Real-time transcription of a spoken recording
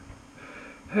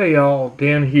Hey y'all,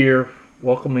 Dan here,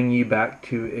 welcoming you back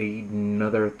to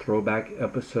another throwback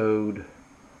episode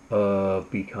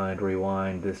of Be Kind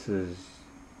Rewind. This is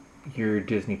your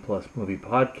Disney Plus movie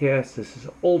podcast. This is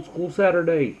Old School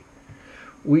Saturday.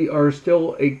 We are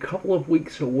still a couple of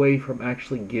weeks away from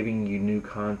actually giving you new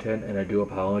content, and I do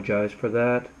apologize for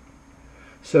that.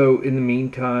 So, in the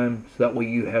meantime, so that way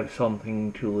you have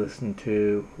something to listen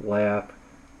to, laugh,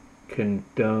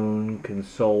 condone,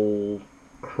 console,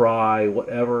 cry,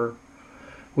 whatever.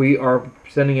 We are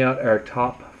sending out our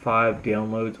top 5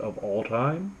 downloads of all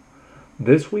time.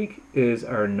 This week is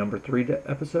our number 3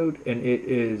 episode, and it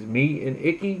is me and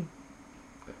Icky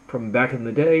from back in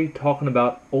the day talking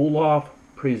about Olaf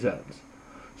Presents.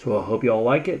 So I hope y'all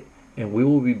like it, and we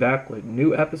will be back with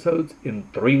new episodes in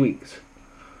 3 weeks.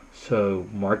 So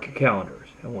mark your calendars,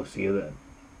 and we'll see you then.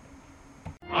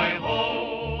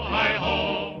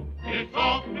 Hi-ho, it's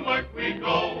off to work we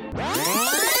go.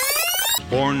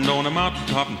 Born on a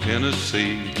mountaintop in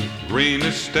Tennessee,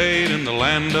 greenest state in the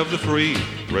land of the free.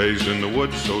 Raised in the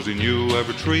woods, so he knew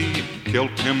every tree.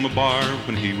 Killed him a bar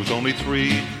when he was only 3.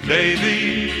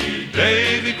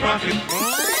 Davy Crockett.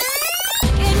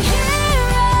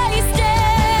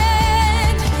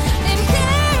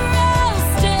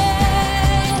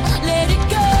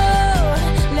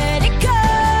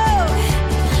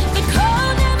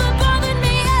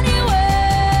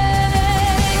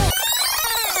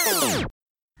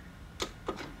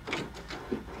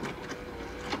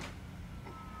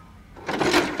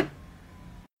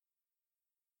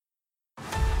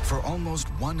 For almost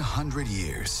 100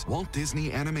 years, Walt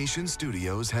Disney Animation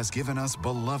Studios has given us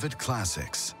beloved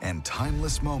classics and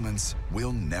timeless moments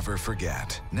we'll never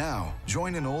forget. Now,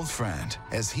 join an old friend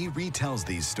as he retells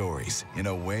these stories in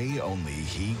a way only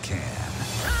he can.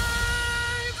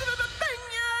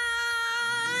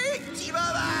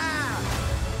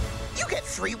 You get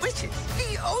 3 wishes.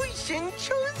 The ocean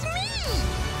chose me.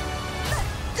 Let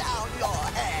down your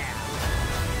hair.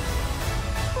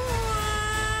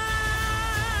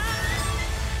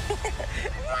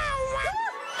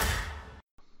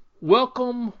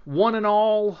 Welcome, one and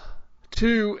all,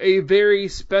 to a very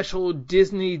special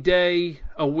Disney Day,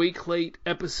 a week late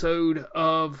episode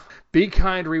of Be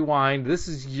Kind Rewind. This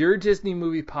is your Disney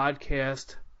movie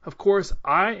podcast. Of course,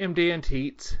 I am Dan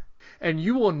Teets, and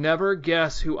you will never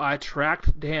guess who I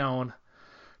tracked down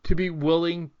to be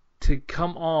willing to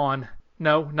come on.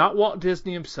 No, not Walt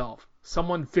Disney himself.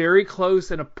 Someone very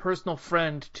close and a personal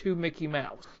friend to Mickey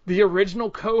Mouse. The original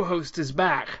co-host is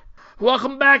back.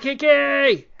 Welcome back,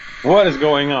 Icky! What is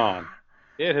going on?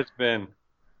 It has been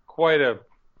quite a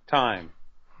time.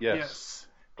 Yes.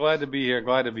 Glad to be here.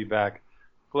 Glad to be back.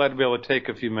 Glad to be able to take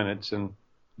a few minutes and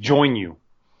join you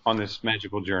on this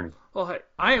magical journey. Well, hey,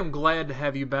 I am glad to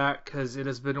have you back because it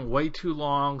has been way too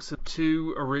long since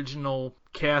 2 original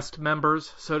cast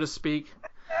members, so to speak,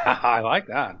 I like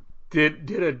that.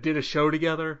 did a show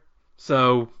together.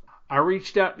 So I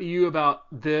reached out to you about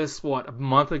this, a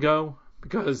month ago?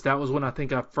 Because that was when I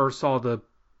think I first saw the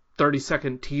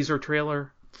 30-second teaser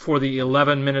trailer for the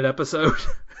 11-minute episode.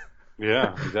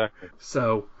 Yeah, exactly.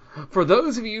 So, for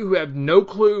those of you who have no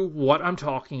clue what I'm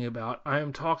talking about, I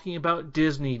am talking about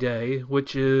Disney Day,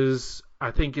 which is,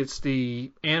 I think it's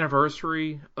the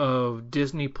anniversary of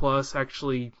Disney Plus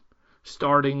actually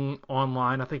starting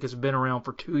online. I think it's been around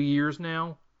for 2 years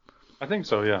now. I think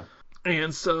so, yeah.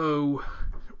 And so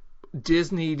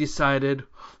Disney decided,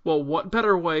 well, what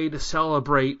better way to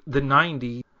celebrate the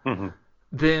 90s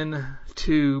than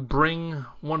to bring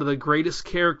one of the greatest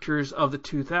characters of the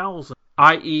 2000s,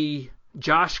 i.e.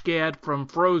 Josh Gad from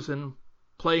Frozen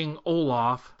playing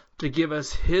Olaf, to give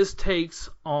us his takes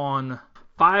on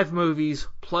 5 movies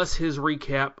plus his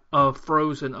recap of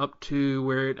Frozen up to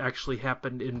where it actually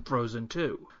happened in Frozen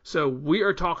 2. So we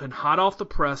are talking hot off the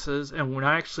presses, and when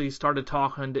I actually started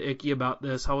talking to Icky about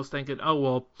this, I was thinking, oh,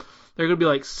 well, they're going to be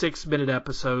like 6-minute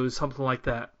episodes, something like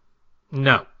that.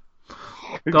 No.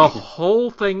 The whole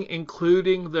thing,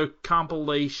 including the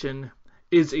compilation,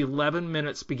 is 11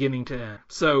 minutes beginning to end.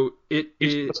 So it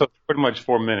is... So pretty much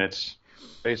 4 minutes,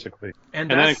 basically.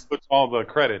 And then it includes all the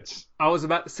credits. I was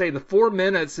about to say, the 4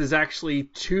 minutes is actually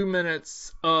 2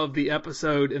 minutes of the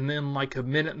episode, and then like a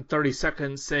minute and 30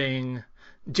 seconds saying,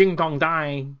 Jing Dong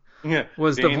Dai. Yeah,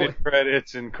 was the Danish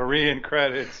credits and Korean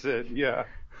credits, yeah.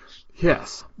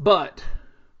 Yes, but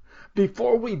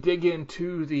before we dig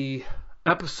into the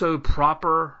episode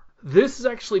proper, this has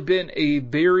actually been a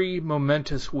very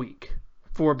momentous week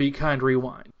for Be Kind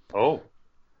Rewind. Oh.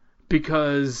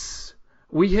 Because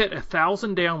we hit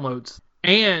 1,000 downloads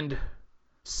and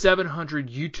 700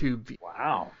 YouTube views.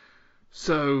 Wow.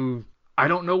 So I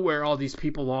don't know where all these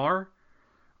people are.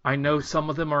 I know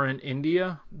some of them are in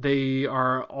India. They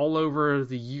are all over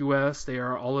the U.S. They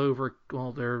are all over,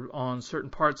 well, they're on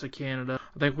certain parts of Canada.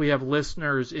 I think we have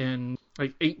listeners in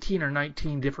like 18 or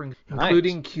 19 different,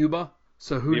 including Cuba.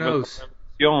 So who knows?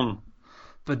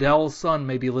 Fidel's son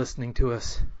may be listening to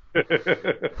us.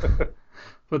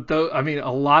 But though, I mean,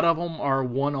 a lot of them are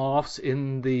one-offs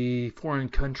in the foreign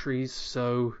countries,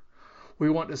 so we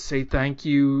want to say thank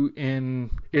you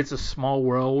in It's a Small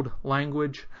World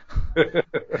language.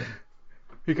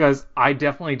 Because I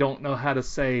definitely don't know how to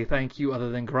say thank you other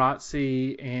than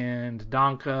grazie and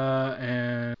danke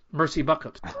and merci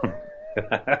bucket.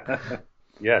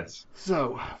 Yes.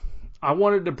 So, I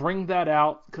wanted to bring that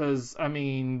out because, I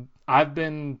mean, I've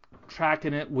been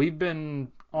tracking it. We've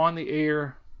been on the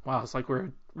air. Wow, it's like we're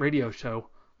a radio show.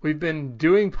 We've been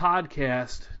doing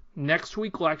podcast. Next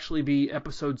week will actually be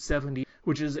episode 70,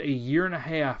 which is a year and a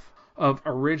half of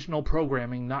original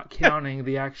programming, not counting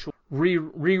the actual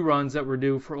reruns that were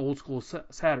due for Old School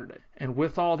Saturday. And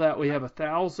with all that, we have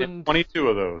 1,000... 22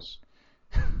 of those.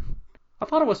 I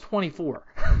thought it was 24.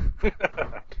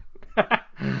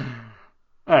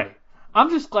 Hey, I'm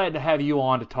just glad to have you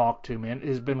on to talk to, man. It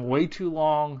has been way too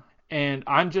long, and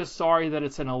I'm just sorry that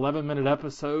it's an 11-minute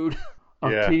episode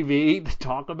of TV to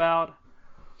talk about.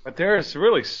 But there's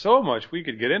really so much we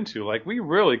could get into. Like, we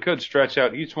really could stretch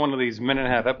out each one of these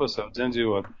minute-and-a-half episodes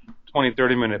into a 20,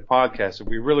 30-minute podcast if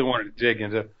we really wanted to dig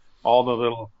into all the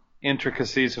little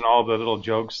intricacies and all the little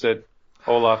jokes that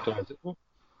Olaf does.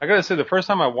 I gotta say, the first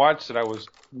time I watched it, I was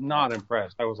not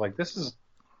impressed. I was like, this is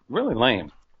really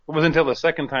lame. It wasn't until the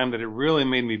second time that it really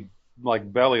made me,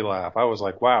 like, belly laugh. I was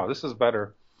like, wow, this is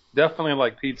better. Definitely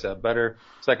like pizza. Better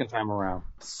second time around.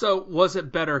 So, was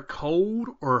it better cold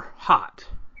or hot?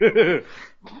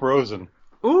 Frozen.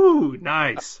 Ooh,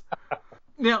 nice.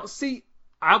 Now, see,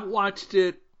 I've watched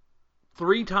it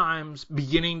 3 times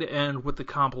beginning to end with the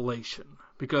compilation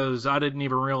because I didn't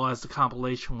even realize the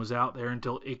compilation was out there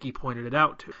until Icky pointed it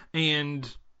out to. And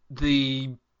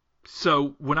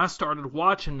so when I started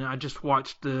watching, I just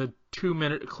watched the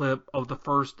 2-minute clip of the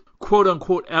first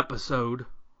quote-unquote episode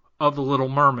of The Little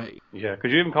Mermaid. Yeah,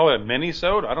 could you even call it a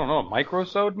mini-sode? I don't know, a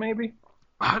micro-sode maybe?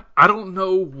 I don't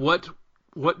know what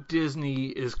Disney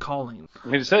is calling. I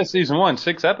mean, it says season 1,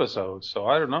 6 episodes, so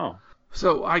I don't know.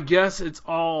 So I guess it's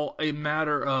all a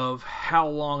matter of how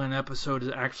long an episode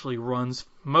actually runs.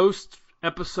 Most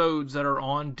episodes that are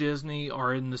on Disney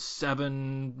are in the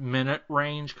 7-minute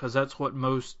range because that's what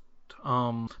most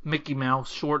Mickey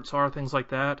Mouse shorts are, things like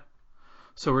that.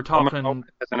 So we're talking...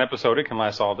 As an episode, it can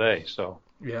last all day, so...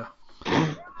 Yeah.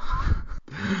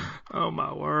 Oh,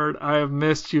 my word. I have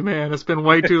missed you, man. It's been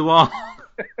way too long.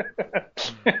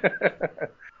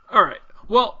 All right.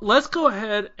 Well, let's go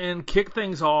ahead and kick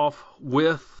things off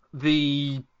with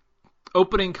the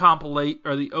opening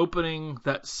the opening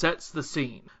that sets the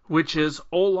scene, which is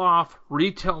Olaf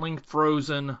retelling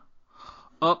Frozen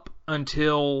up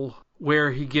until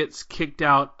where he gets kicked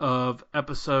out of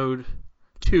episode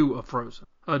 2 of Frozen.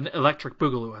 An Electric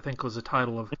Boogaloo, I think, was the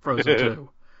title of Frozen 2.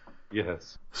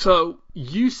 Yes. So,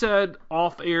 you said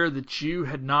off air that you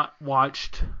had not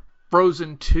watched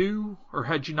Frozen 2, or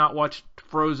had you not watched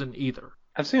Frozen either?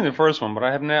 I've seen the first one, but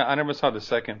I never saw the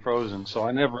second Frozen, so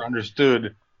I never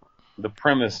understood the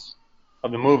premise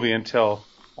of the movie until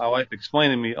my wife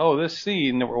explained to me, oh, this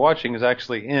scene that we're watching is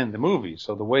actually in the movie,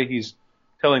 so the way he's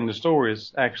telling the story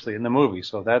is actually in the movie,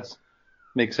 so that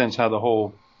makes sense how the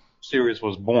whole series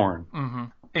was born. Mm-hmm.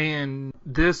 And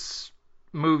this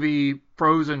movie,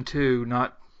 Frozen 2,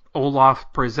 not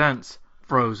Olaf Presents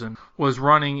Frozen, was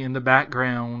running in the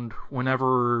background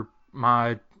whenever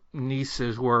my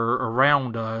nieces were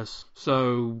around us.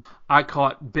 So I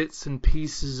caught bits and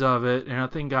pieces of it, and I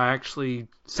think I actually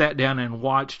sat down and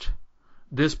watched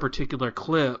this particular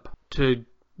clip to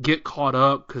get caught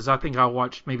up, because I think I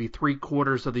watched maybe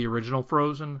 3/4 of the original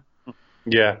Frozen.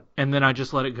 Yeah. And then I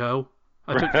just let it go.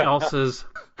 I took Elsa's...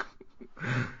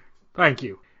 Thank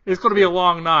you. It's going to be a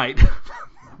long night.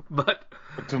 But,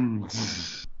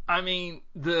 I mean,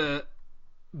 the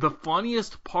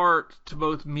funniest part to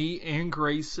both me and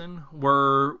Grayson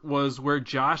was where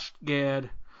Josh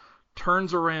Gad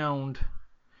turns around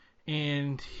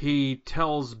and he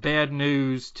tells bad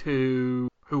news to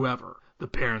whoever. The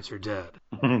parents are dead.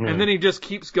 And then he just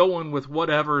keeps going with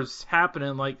whatever's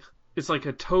happening. Like, it's like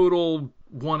a total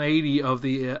 180 of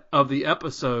the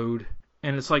episode.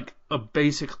 And it's like a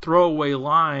basic throwaway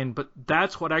line, but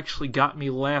that's what actually got me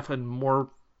laughing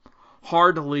more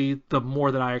heartily the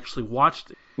more that I actually watched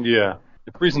it. Yeah,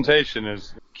 the presentation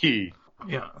is key.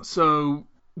 Yeah, so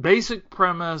basic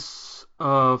premise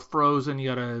of Frozen, you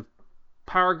got a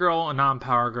Power Girl, a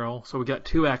non-Power Girl. So we got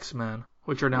 2 X-Men,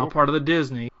 which are now part of the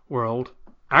Disney. world.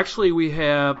 Actually, we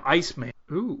have Iceman.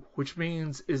 Ooh, which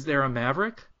means, is there a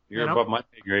Maverick? You're above my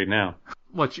pay grade now.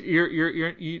 What?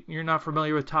 You're not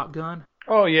familiar with Top Gun?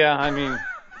 Oh yeah, I mean,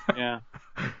 yeah.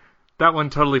 That one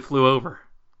totally flew over,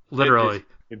 literally.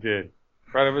 It did.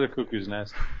 Right over the cuckoo's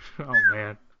nest. Oh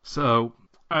man. So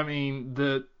I mean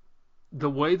the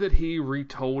way that he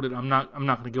retold it, I'm not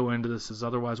going to go into this, as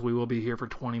otherwise we will be here for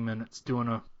 20 minutes doing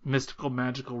a mystical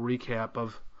magical recap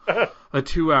of a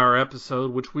 2-hour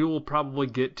episode, which we will probably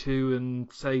get to in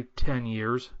say 10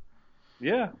 years.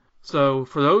 Yeah. So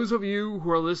for those of you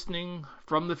who are listening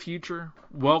from the future,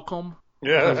 welcome.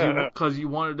 Yeah. Because you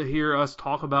wanted to hear us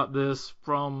talk about this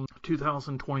from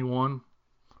 2021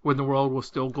 when the world was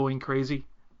still going crazy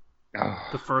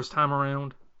the first time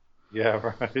around.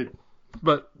 Yeah, right.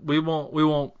 But we won't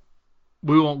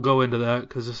go into that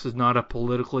because this is not a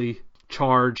politically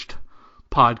charged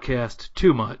podcast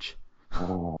too much.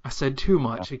 Oh. I said too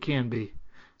much. It can be.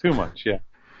 Too much, yeah.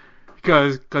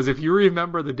 Because if you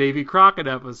remember the Davy Crockett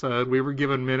episode, we were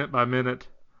given minute by minute.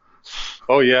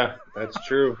 Oh, yeah, that's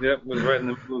true. Yep, it was right in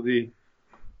the middle of the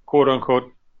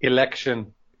quote-unquote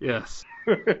election. Yes.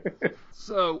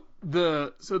 So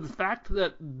the fact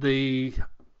that the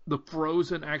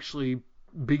Frozen actually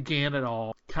began it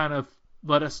all kind of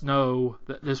let us know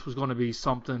that this was going to be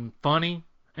something funny,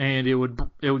 and it would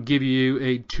give you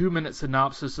a 2-minute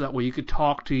synopsis so that way you could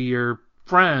talk to your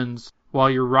friends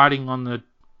while you're riding on the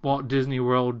Walt Disney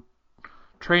World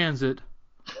Transit.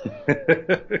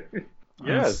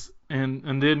 Yes.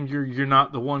 And then you're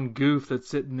not the one goof that's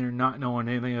sitting there not knowing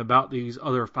anything about these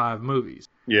other 5 movies.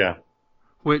 Yeah.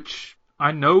 Which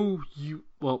I know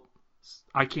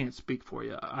I can't speak for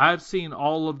you. I've seen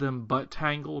all of them but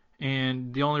Tangled,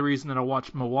 and the only reason that I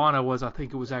watched Moana was I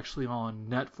think it was actually on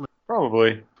Netflix.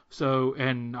 Probably. So,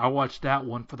 and I watched that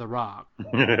one for The Rock.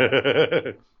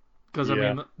 Because, Yeah.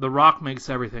 I mean, The Rock makes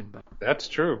everything better. That's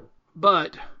true.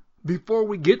 But before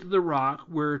we get to The Rock,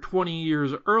 we're 20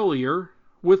 years earlier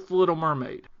with The Little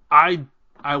Mermaid.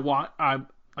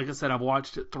 Like I said, I've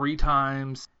watched it 3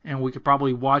 times, and we could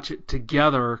probably watch it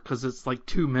together because it's like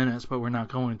 2 minutes, but we're not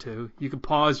going to. You could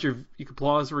pause the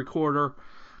recorder,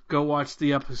 go watch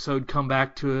the episode, come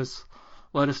back to us,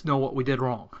 let us know what we did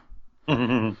wrong.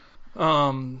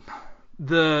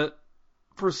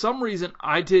 For some reason,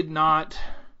 I did not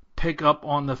pick up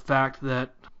on the fact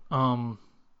that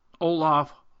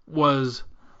Olaf was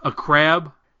a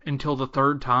crab until the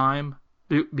 3rd time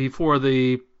before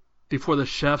the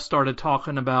chef started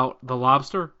talking about the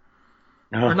lobster.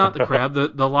 Or not the crab,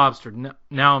 the lobster.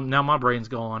 Now my brain's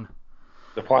gone.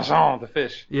 The poisson, the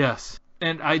fish. Yes.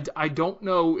 And I don't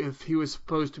know if he was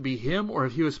supposed to be him or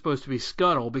if he was supposed to be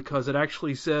Scuttle, because it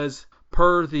actually says,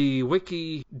 per the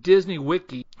Disney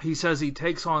Wiki, he says he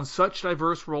takes on such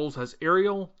diverse roles as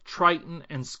Ariel, Triton,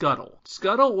 and Scuttle.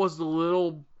 Scuttle was the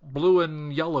little blue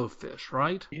and yellow fish,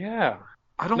 right? Yeah.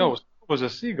 No, it was a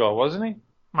seagull, wasn't he?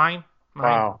 Mine.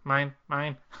 Wow. Mine.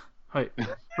 Wait,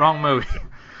 wrong movie.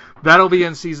 That'll be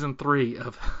in season 3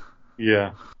 of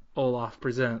Olaf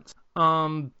Presents.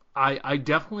 I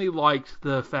definitely liked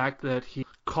the fact that he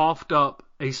coughed up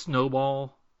a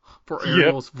snowball for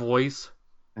Ariel's voice.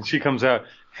 And she comes out,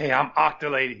 "Hey, I'm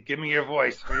Octolady. Give me your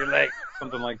voice for your leg,"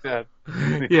 something like that.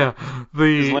 Yeah,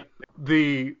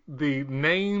 the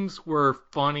names were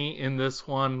funny in this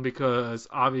one because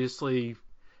obviously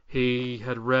he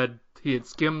had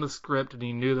skimmed the script and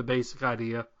he knew the basic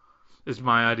idea. Is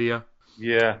my idea.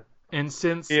 Yeah. And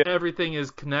since everything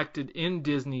is connected in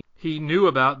Disney, he knew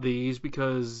about these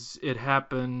because it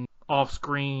happened off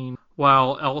screen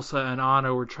while Elsa and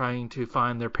Anna were trying to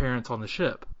find their parents on the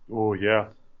ship. Oh, yeah.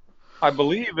 I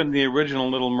believe in the original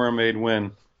Little Mermaid,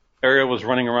 when Ariel was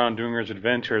running around doing her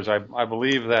adventures, I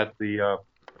believe that the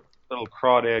little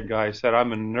crawdad guy said,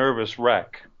 "I'm a nervous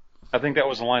wreck." I think that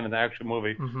was the line in the actual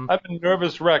movie. Mm-hmm. "I'm a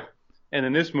nervous wreck." And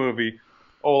in this movie,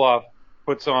 Olaf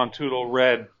puts on 2 little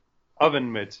red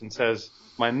oven mitts and says,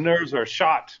 "My nerves are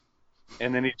shot."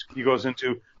 And then he goes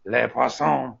into "Les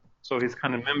Poissons." So he's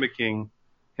kind of mimicking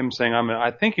him saying, I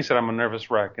think he said, "I'm a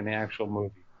nervous wreck" in the actual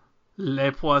movie.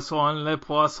 Les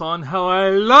Poissons, how I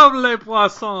love Les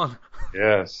Poissons.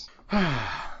 Yes.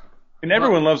 And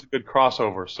everyone loves a good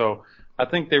crossover, so I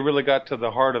think they really got to the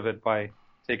heart of it by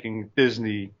taking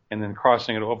Disney and then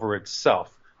crossing it over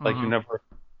itself. Like you never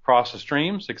cross the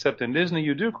streams, except in Disney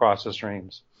you do cross the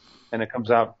streams. And it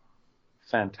comes out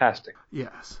fantastic.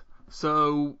 Yes.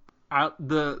 So at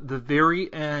the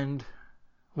very end,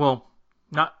 well,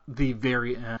 not the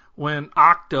very end, when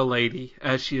Octolady,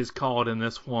 as she is called in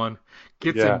this one,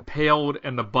 gets impaled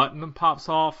and the button pops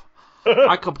off,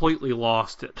 I completely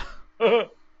lost it.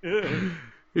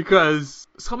 Because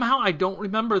somehow I don't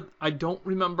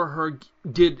remember her.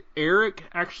 Did Eric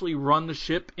actually run the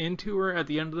ship into her at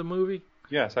the end of the movie?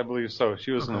 Yes, I believe so.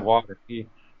 She was in the water. He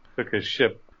took his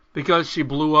ship. Because she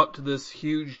blew up to this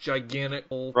huge, gigantic...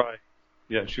 Right.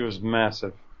 Yeah, she was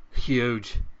massive.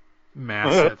 Huge.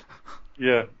 Massive.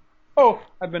 Yeah. Oh,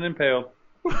 I've been impaled.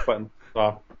 Button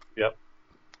off. Yep.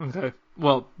 Okay.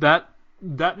 Well, that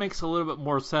makes a little bit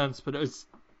more sense, but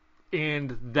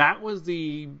that was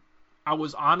I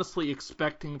was honestly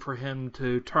expecting for him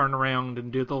to turn around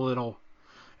and do the little,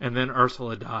 and then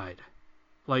Ursula died.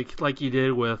 Like he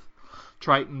did with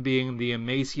Triton being the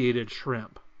emaciated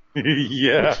shrimp.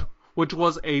 Yeah. Which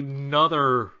was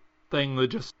another thing that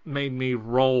just made me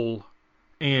roll.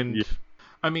 And,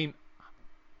 I mean,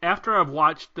 after I've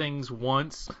watched things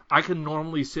once, I can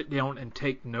normally sit down and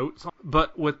take notes.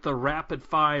 But with the rapid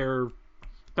fire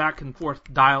back and forth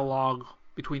dialogue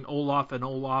between Olaf and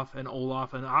Olaf and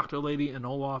Olaf and Octolady and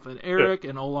Olaf and Eric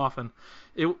and Olaf I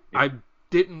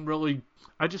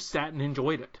just sat and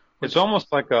enjoyed it. It's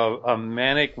almost like a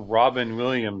manic Robin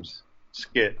Williams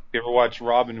skit. You ever watch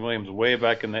Robin Williams way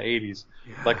back in the 80s?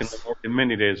 Yes. Like in the Mork and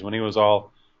Mindy days when he was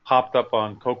all hopped up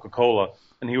on Coca-Cola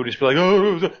and he would just be like,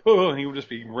 oh, and he would just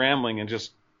be rambling and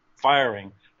just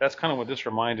firing. That's kind of what this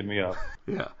reminded me of.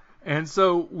 Yeah. And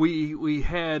so we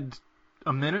had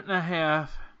a minute and a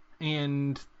half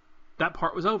and that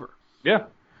part was over. Yeah.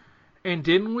 And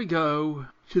then we go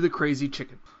to the crazy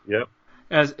chicken. Yep.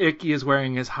 As Icky is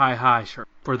wearing his hi shirt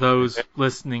for those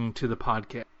listening to the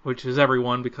podcast, which is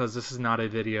everyone because this is not a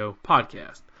video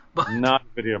podcast. But not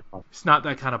a video podcast. It's not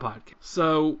that kind of podcast.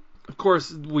 So, of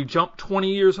course, we jump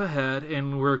 20 years ahead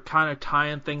and we're kind of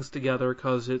tying things together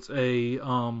because it's a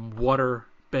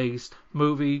water-based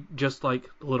movie, just like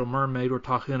Little Mermaid we're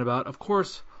talking about. Of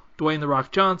course, Dwayne The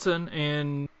Rock Johnson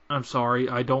and, I'm sorry,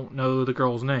 I don't know the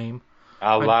girl's name.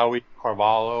 Alawi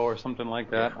Carvalho or something like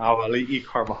that. Alawi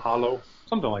Carvalho.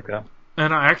 Something like that.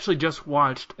 And I actually just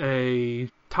watched a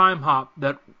time hop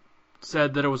that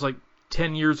said that it was like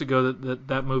 10 years ago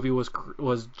that movie was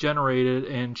generated,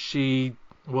 and she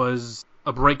was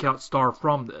a breakout star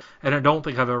from this. And I don't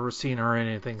think I've ever seen her in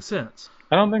anything since.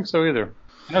 I don't think so either.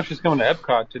 I know she's coming to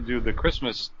Epcot to do the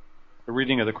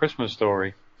reading of the Christmas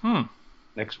story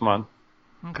next month.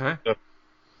 Okay. The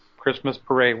Christmas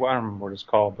parade. Well, I don't remember what it's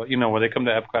called, but where they come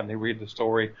to Epcot and they read the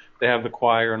story. They have the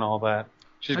choir and all that.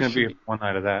 She's going to be here one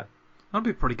night of that. That'll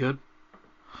be pretty good.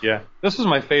 Yeah. This is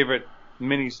my favorite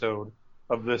mini-sode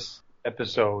of this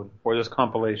episode, or this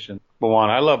compilation.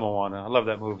 Moana. I love Moana. I love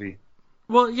that movie.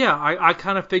 Well, yeah, I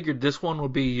kind of figured this one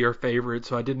would be your favorite,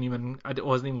 so I wasn't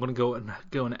even going to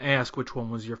go and ask which one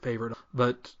was your favorite.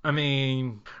 But, I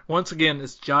mean, once again,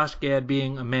 it's Josh Gad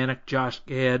being a manic Josh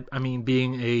Gad. I mean,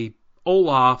 being a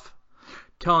Olaf,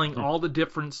 telling all the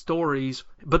different stories.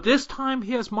 But this time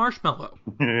he has Marshmallow.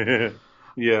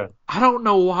 Yeah. I don't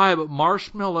know why, but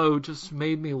Marshmallow just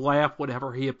made me laugh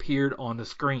whenever he appeared on the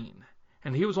screen.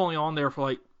 And he was only on there for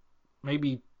like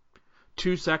maybe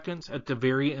 2 seconds at the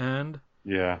very end.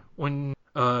 Yeah. When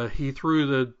he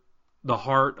threw the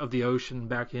heart of the ocean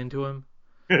back into him.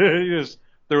 He just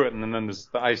threw it and then the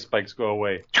ice spikes go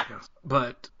away.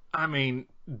 But, I mean,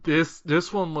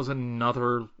 this one was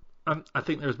another... I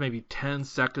think there's maybe 10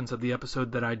 seconds of the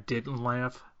episode that I didn't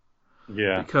laugh.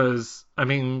 Yeah. Because, I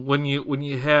mean, when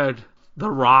you had The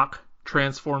Rock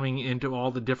transforming into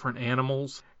all the different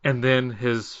animals, and then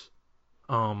his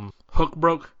hook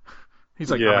broke,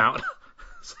 he's like, I'm out.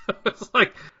 So it's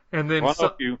like, and then... Well,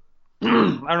 I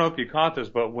don't know if you caught this,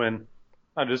 but when,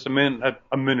 just a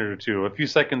minute or two, a few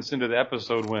seconds into the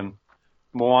episode when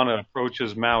Moana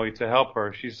approaches Maui to help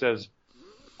her, she says,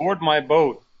 board my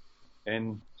boat.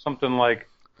 And something like,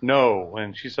 no.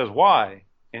 And she says, why?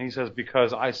 And he says,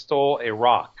 because I stole a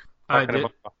rock. Talking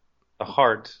about the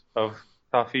heart of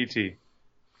Tafiti.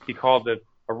 He called it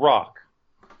a rock.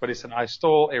 But he said, I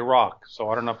stole a rock. So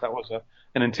I don't know if that was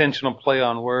an intentional play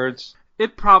on words.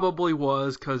 It probably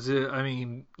was, because, I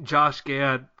mean, Josh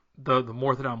Gad, the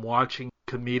more that I'm watching,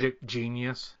 comedic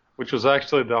genius. Which was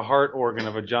actually the heart organ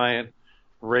of a giant,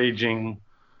 raging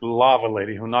lava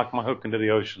lady who knocked my hook into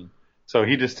the ocean. So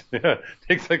he just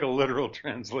takes like a literal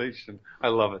translation. I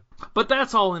love it. But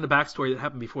that's all in the backstory that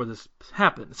happened before this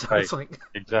happened. So right. It's like...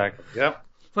 Exactly. Yep.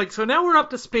 Like, so now we're up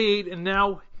to speed, and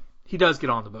now he does get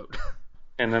on the boat.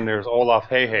 And then there's Olaf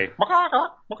Hey.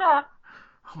 Oh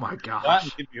my gosh. That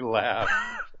made me laugh.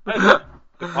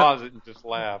 Pause it and just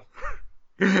laugh.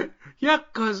 Yeah,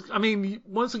 because, I mean,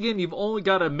 once again, you've only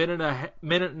got a minute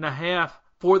and a half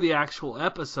for the actual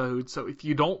episode, so if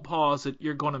you don't pause it,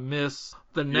 you're going to miss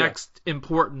the next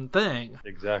important thing.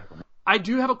 Exactly. I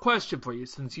do have a question for you,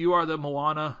 since you are the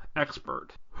Moana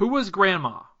expert. Who was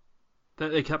Grandma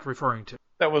that they kept referring to?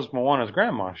 That was Moana's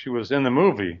grandma. She was in the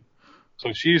movie.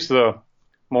 So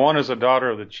Moana's the daughter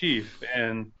of the chief,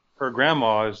 and her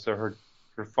grandma is her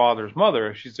father's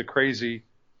mother. She's the crazy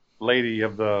lady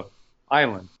of the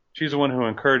island. She's the one who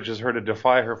encourages her to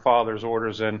defy her father's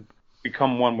orders and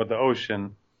become one with the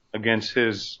ocean against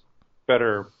his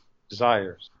better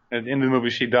desires. And in the movie,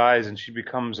 she dies and she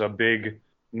becomes a big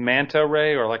manta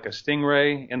ray or like a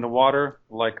stingray in the water,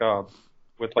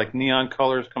 with like neon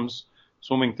colors, comes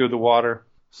swimming through the water.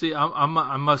 See, I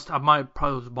might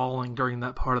probably was bawling during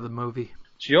that part of the movie.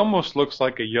 She almost looks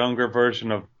like a younger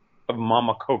version of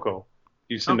Mama Coco.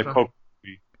 You've seen the Coco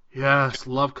movie. Yes,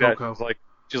 love Coco.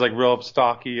 She's like real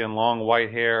stocky and long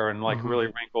white hair and really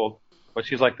wrinkled, but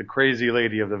she's like the crazy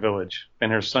lady of the village,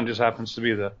 and her son just happens to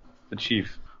be the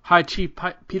chief. Hi, Chief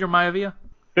Peter Maivia.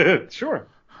 Sure.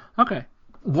 Okay.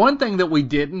 One thing that we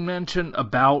didn't mention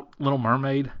about Little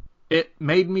Mermaid, it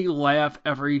made me laugh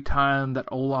every time that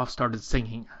Olaf started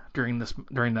singing during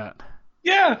that.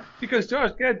 Yeah, because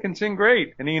Josh Gad can sing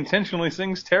great, and he intentionally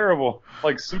sings terrible,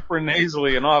 like super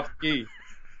nasally and off key.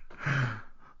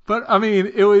 But I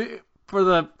mean, it was for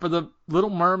the Little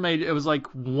Mermaid. It was like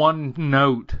one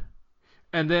note,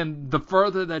 and then the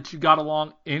further that you got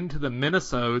along into the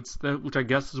minisodes, which I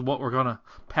guess is what we're gonna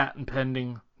patent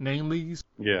pending name these.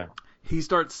 Yeah. He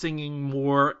starts singing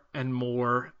more and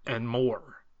more and more.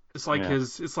 It's like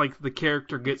it's like the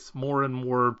character gets more and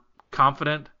more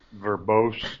confident.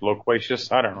 Verbose,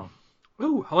 loquacious, I don't know.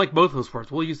 Ooh, I like both those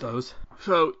words. We'll use those.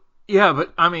 So, yeah,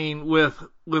 but I mean, with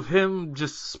him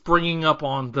just springing up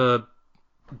on the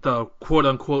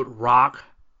quote-unquote rock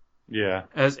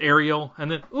as Ariel,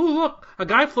 and then, ooh, look, a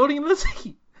guy floating in the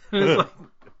sea. And it's like...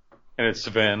 And it's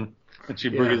Sven, and she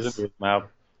breathes into his mouth.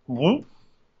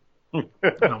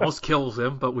 It almost kills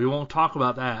him, but we won't talk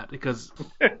about that because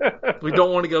we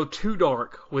don't want to go too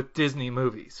dark with Disney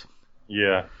movies.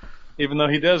 Yeah. Even though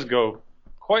he does go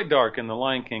quite dark in the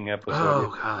Lion King episode.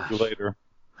 Oh, gosh. Later.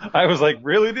 I was like,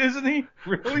 really, Disney?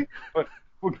 Really? But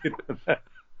we'll get to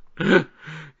that.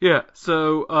 Yeah,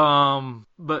 so,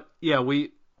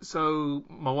 so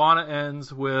Moana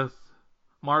ends with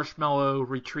Marshmallow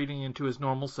retreating into his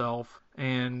normal self,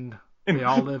 and they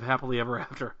all live happily ever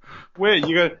after. Wait,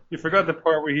 you forgot the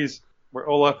part where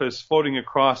Olaf is floating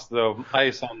across the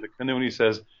ice on the canoe, and he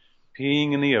says,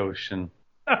 peeing in the ocean.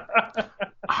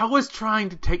 I was trying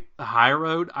to take the high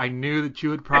road. I knew that you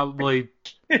would probably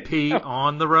pee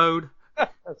on the road.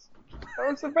 That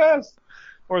was the best.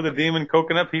 Or the demon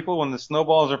coconut people when the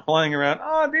snowballs are flying around.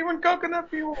 Oh, demon coconut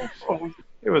people. Oh,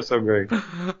 it was so great.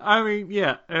 I mean,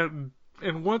 yeah. And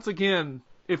once again,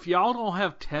 if y'all don't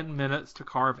have 10 minutes to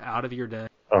carve out of your day,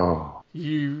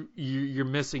 you're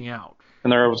missing out.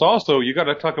 And there was also, you got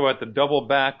to talk about the double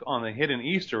back on the hidden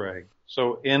Easter egg.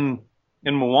 So in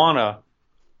Moana,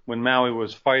 when Maui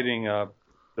was fighting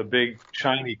the big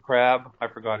shiny crab, I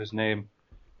forgot his name,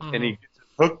 and he gets his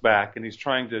hook back and he's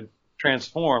trying to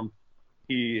transform,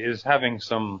 he is having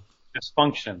some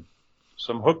dysfunction,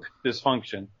 some hook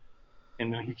dysfunction,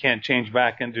 and he can't change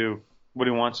back into what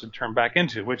he wants to turn back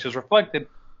into, which is reflected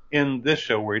in this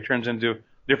show where he turns into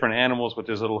different animals with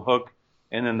his little hook,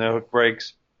 and then the hook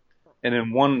breaks. And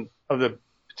in one of the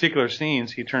particular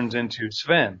scenes, he turns into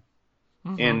Sven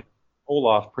in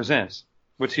Olaf Presents,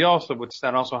 which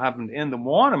that also happened in the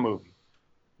Moana movie.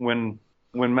 When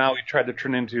Maui tried to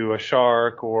turn into a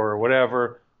shark or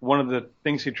whatever, one of the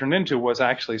things he turned into was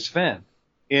actually Sven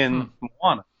in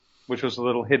Moana, which was a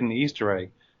little hidden Easter egg.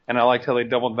 And I liked how they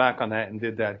doubled back on that and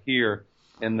did that here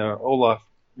in the Olaf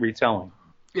retelling.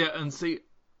 Yeah, and see,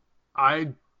 I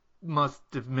must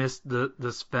have missed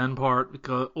the Sven part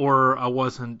or I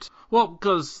wasn't. Well,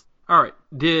 because, all right,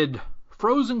 did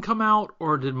Frozen come out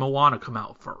or did Moana come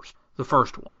out first? The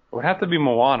first one. It would have to be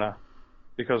Moana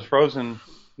because Frozen.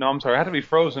 No, I'm sorry. It had to be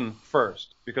Frozen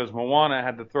first because Moana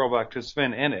had the throwback to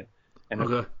Sven in it, and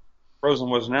if Frozen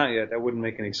wasn't out yet, that wouldn't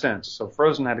make any sense. So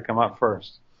Frozen had to come out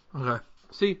first. Okay.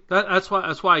 See, that's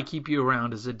why I keep you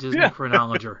around as a Disney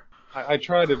chronologer. I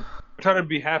try to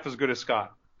be half as good as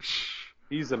Scott.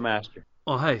 He's a master.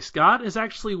 Well, hey, Scott is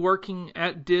actually working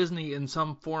at Disney in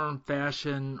some form,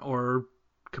 fashion, or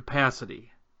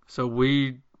capacity. So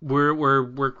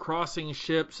we're crossing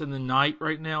ships in the night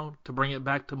right now to bring it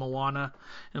back to Moana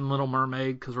and Little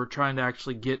Mermaid because we're trying to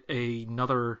actually get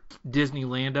another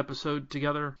Disneyland episode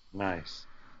together. Nice.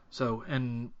 So,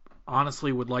 and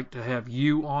honestly would like to have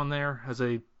you on there as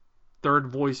a third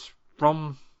voice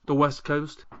from the West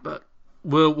Coast, but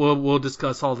we'll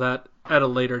discuss all that at a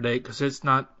later date because it's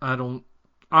not. I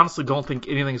honestly don't think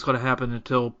anything's going to happen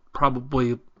until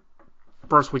probably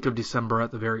first week of December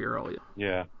at the very earliest.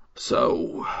 Yeah.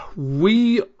 So,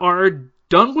 we are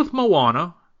done with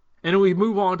Moana, and we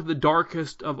move on to the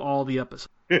darkest of all the episodes.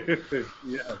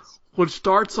 Yes. Which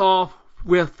starts off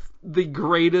with the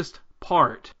greatest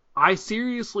part. I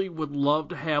seriously would love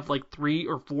to have like 3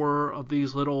 or 4 of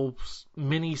these little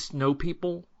mini snow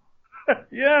people.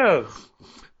 Yes.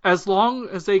 As long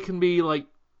as they can be like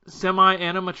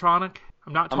semi-animatronic.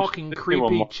 I'm not talking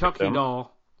creepy Chucky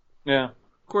doll. Yeah.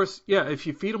 Of course, yeah, if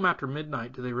you feed them after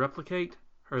midnight, do they replicate?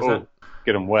 Or is that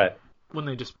get them wet. when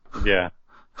they just... Yeah.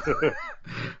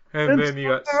 and then you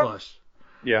got slush.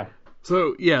 Yeah.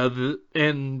 So, yeah,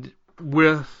 and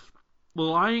with The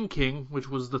Lion King, which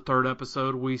was the 3rd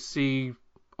episode, we see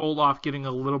Olaf getting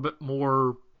a little bit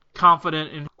more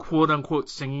confident in quote-unquote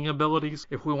singing abilities,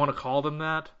 if we want to call them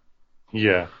that.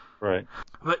 Yeah, right.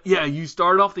 But yeah, you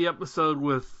start off the episode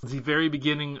with the very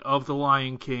beginning of The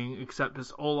Lion King, except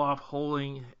it's Olaf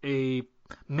holding a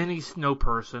mini snow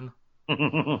person,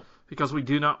 because we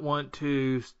do not want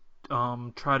to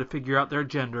try to figure out their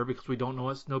gender, because we don't know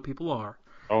what snow people are.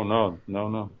 Oh, no.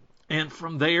 And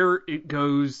from there, it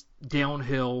goes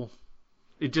downhill.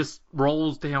 It just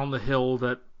rolls down the hill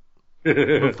that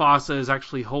Mufasa is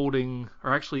actually holding,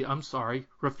 or actually, I'm sorry,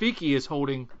 Rafiki is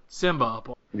holding Simba up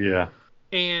on. Yeah.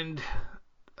 And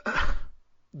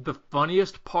the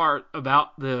funniest part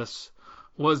about this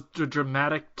was the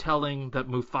dramatic telling that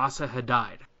Mufasa had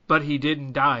died. But he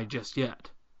didn't die just yet.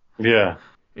 Yeah.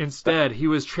 Instead, he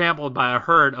was trampled by a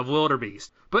herd of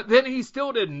wildebeest. But then he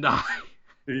still didn't die.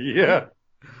 Yeah.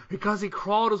 Because he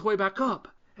crawled his way back up.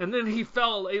 And then he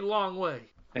fell a long way.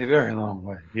 A very long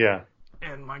way. Yeah.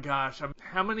 And my gosh,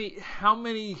 how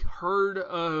many herd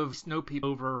of snow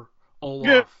people over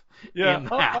Olaf in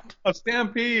that? A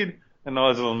stampede. And all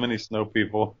those little mini snow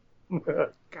people.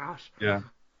 Gosh. Yeah.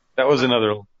 That was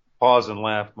another pause and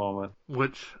laugh moment.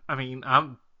 Which, I mean,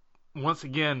 I'm once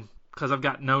again, because I've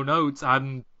got no notes,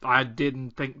 I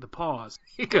didn't think the pause.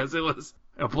 Because it was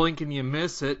a blink and you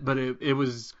miss it, but it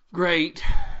was great.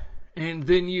 And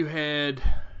then you had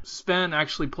Sven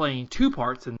actually playing 2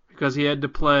 parts, because he had to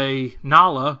play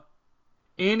Nala,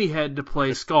 and he had to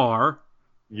play Scar.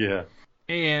 Yeah.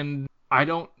 And I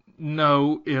don't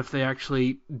know if they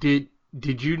actually did.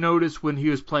 Did you notice when he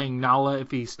was playing Nala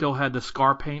if he still had the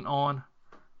Scar paint on?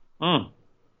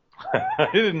 I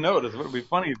didn't notice. It would be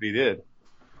funny if he did.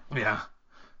 Yeah.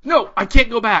 No, I can't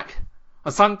go back.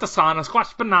 A Santa Sana,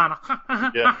 squash banana.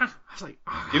 Yeah. I was like,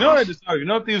 oh, You know what I just thought? You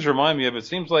know what these remind me of? It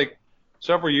seems like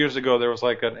several years ago there was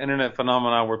like an internet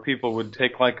phenomenon where people would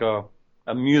take like a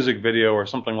music video or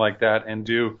something like that and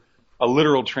do a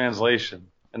literal translation.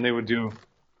 And they would do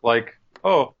like,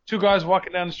 2 guys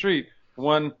walking down the street.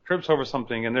 One trips over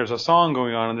something and there's a song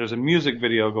going on and there's a music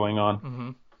video going on. Mm-hmm.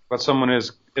 But someone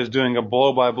is doing a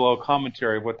blow-by-blow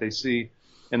commentary of what they see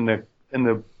in the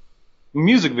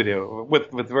music video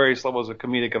with various levels of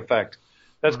comedic effect.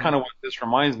 That's kind of what this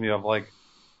reminds me of. Like,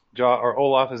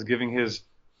 Olaf is giving his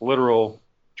literal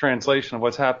translation of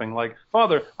what's happening. Like,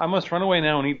 Father, I must run away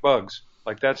now and eat bugs.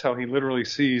 Like, that's how he literally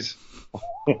sees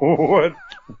what's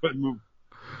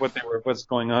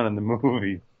going on in the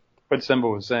movie. What Simba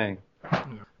was saying.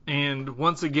 And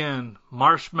once again,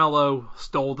 Marshmallow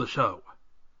stole the show.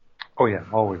 Oh yeah,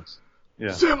 always.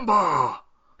 Yeah. Simba!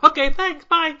 Okay, thanks,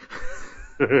 bye!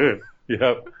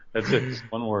 Yep, that's it. Just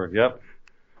one word, yep.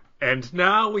 And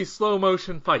now we slow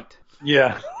motion fight.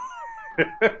 Yeah.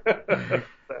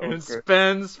 And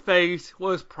Sven's face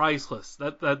was priceless.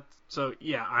 So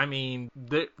yeah, I mean,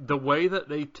 the way that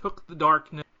they took the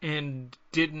darkness and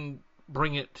didn't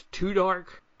bring it too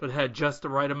dark, but had just the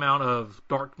right amount of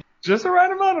darkness. Just the right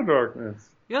amount of darkness.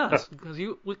 Yes,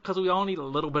 because we all need a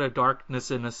little bit of darkness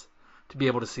in us to be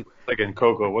able to see. Like in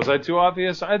Coco, was I too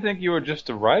obvious? I think you were just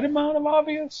the right amount of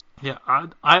obvious. Yeah,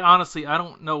 I honestly, I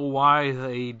don't know why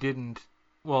they didn't.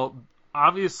 Well,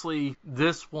 obviously,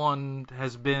 this one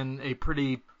has been a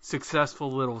pretty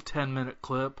successful little 10-minute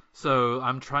clip, so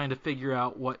I'm trying to figure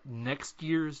out what next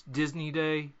year's Disney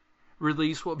Day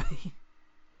release will be.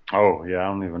 Oh, yeah, I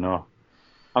don't even know.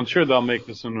 I'm sure they'll make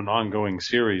this into an ongoing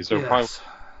series. There'll probably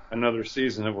another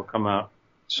season that will come out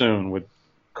soon with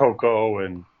Coco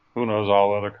and who knows,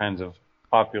 all other kinds of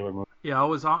popular movies. Yeah, I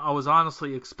was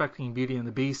honestly expecting Beauty and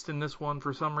the Beast in this one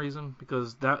for some reason,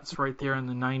 because that's right there in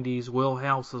the 90s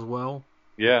wheelhouse as well.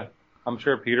 Yeah, I'm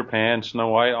sure Peter Pan, Snow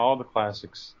White, all the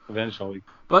classics eventually.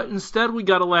 But instead we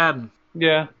got Aladdin.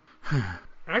 Yeah.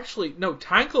 Actually, no,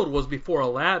 Tangled was before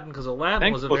Aladdin, because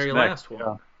Aladdin was the very last one.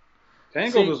 Yeah.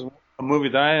 Tangled was a movie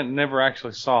that I never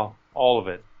actually saw all of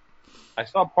it. I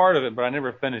saw part of it, but I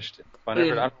never finished it. I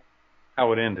don't know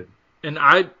how it ended. And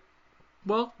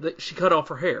she cut off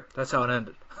her hair. That's how it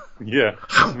ended. Yeah,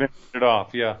 finished it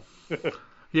off, yeah.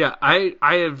 Yeah, I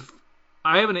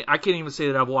can't even say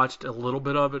that I've watched a little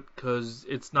bit of it because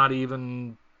it's not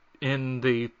even in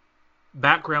the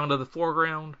background of the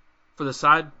foreground for the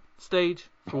side stage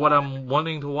for what I'm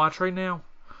wanting to watch right now.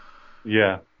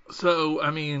 Yeah. So,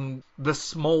 I mean, the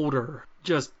smolder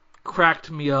just cracked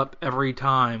me up every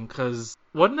time because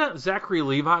wasn't that Zachary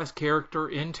Levi's character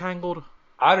in Tangled?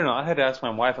 I don't know. I had to ask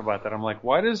my wife about that. I'm like,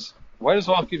 why does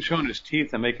Olaf keep showing his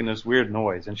teeth and making this weird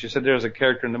noise? And she said there's a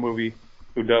character in the movie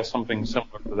who does something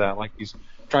similar to that, like he's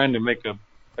trying to make a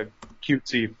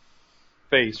cutesy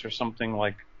face or something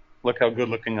like, look how good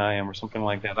looking I am or something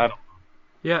like that. I don't know.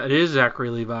 Yeah, it is Zachary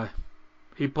Levi.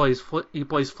 He plays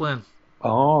Flynn.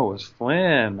 Oh, it was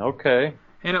Flynn. Okay.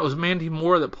 And it was Mandy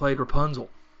Moore that played Rapunzel.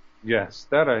 Yes,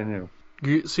 that I knew.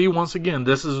 You see, once again,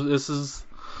 this is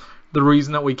the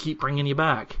reason that we keep bringing you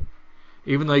back,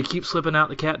 even though you keep slipping out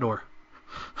the cat door.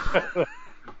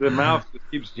 The mouth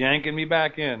just keeps yanking me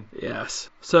back in.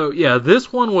 Yes. So yeah,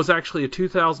 this one was actually a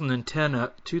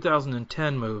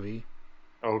 2010 movie.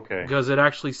 Okay. Because it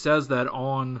actually says that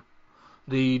on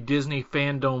the Disney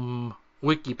fandom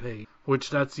wiki page, which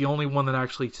that's the only one that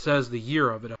actually says the year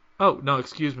of it. Oh no,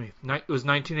 excuse me. It was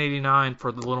 1989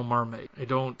 for The Little Mermaid. I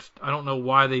don't know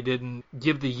why they didn't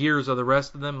give the years of the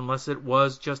rest of them, unless it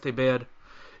was just a bad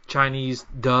Chinese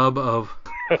dub of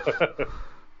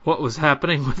what was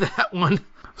happening with that one.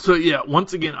 So yeah,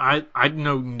 once again, I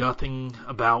know nothing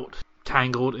about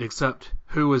Tangled except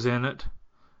who was in it,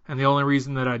 and the only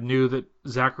reason that I knew that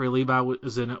Zachary Levi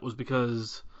was in it was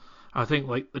because I think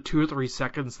like the 2 or 3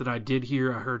 seconds that I did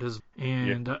hear, I heard his,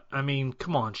 and yeah. I mean,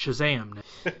 come on, Shazam!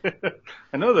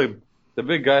 I know the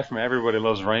big guy from Everybody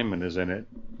Loves Raymond is in it.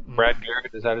 Brad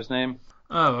Garrett, is that his name?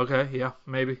 Oh, okay, yeah,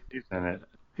 maybe. He's in it.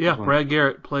 Yeah, Brad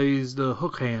Garrett plays the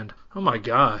hook hand. Oh my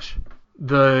gosh.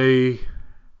 The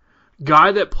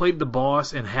guy that played the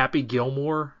boss in Happy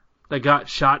Gilmore that got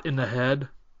shot in the head.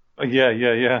 Oh,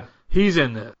 yeah. He's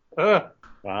in it.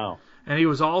 Wow. And he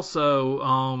was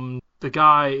also the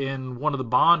guy in one of the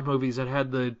Bond movies that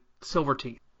had the silver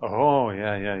teeth. Oh,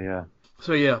 yeah.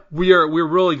 So yeah, we're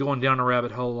really going down a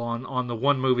rabbit hole on the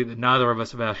one movie that neither of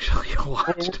us have actually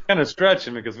watched. We're kind of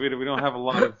stretching because we don't have a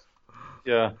lot of,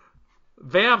 yeah.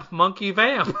 Vamp, monkey,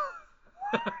 vamp.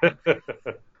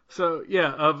 So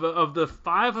yeah, of the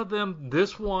 5 of them,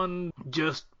 this one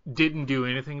just didn't do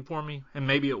anything for me, and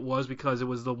maybe it was because it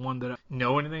was the one that I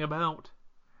know anything about.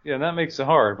 Yeah, that makes it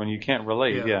hard when you can't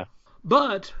relate. Yeah.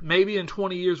 But maybe in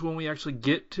 20 years when we actually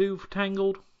get to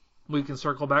Tangled, we can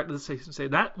circle back to the station and say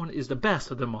that one is the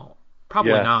best of them all.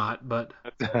 Probably not, but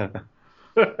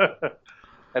at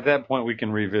that point we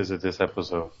can revisit this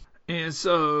episode. And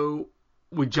so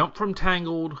we jump from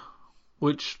Tangled,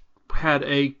 which had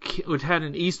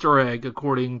an Easter egg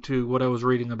according to what I was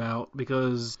reading about,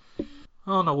 because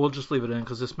we'll just leave it in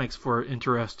because this makes for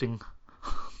interesting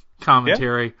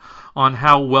commentary on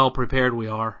how well prepared we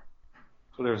are.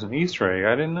 So there's an Easter egg.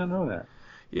 I did not know that.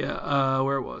 Yeah,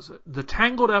 where was it? The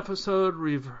Tangled episode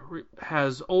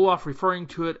has Olaf referring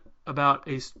to it about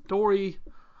a story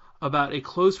about a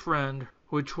close friend,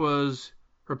 which was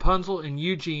Rapunzel and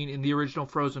Eugene in the original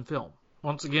Frozen film.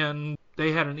 Once again,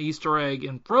 they had an Easter egg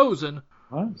in Frozen.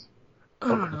 What? I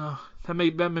don't know. That may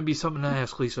be something to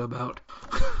ask Lisa about.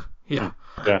 Yeah.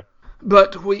 Yeah.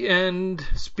 But we end,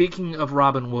 speaking of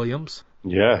Robin Williams.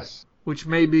 Yes. Which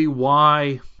may be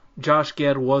why Josh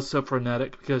Gad was so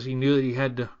frenetic, because he knew that he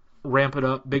had to ramp it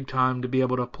up big time to be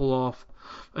able to pull off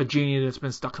a genie that's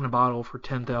been stuck in a bottle for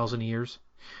 10,000 years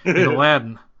in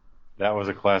Aladdin. That was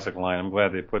a classic line. I'm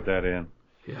glad they put that in.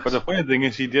 Yes. But the funny thing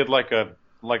is he did like a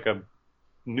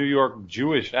New York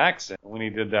Jewish accent when he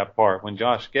did that part. When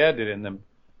Josh Gad did it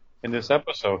in this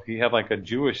episode, he had like a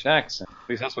Jewish accent. At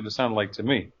least that's what it sounded like to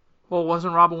me. Well,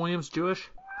 wasn't Robin Williams Jewish?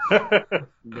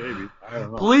 Maybe. I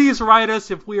don't know. Please write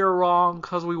us if we are wrong,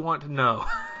 because we want to know.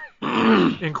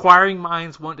 Inquiring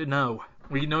minds want to know.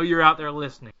 We know you're out there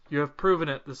listening. You have proven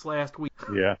it this last week.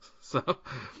 Yeah. So,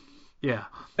 yeah.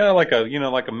 Kind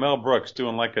of like a Mel Brooks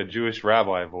doing like a Jewish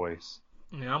rabbi voice.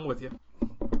 Yeah, I'm with you.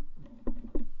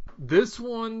 This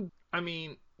one,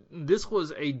 this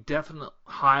was a definite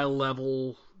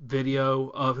high-level video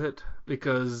of it,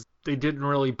 because they didn't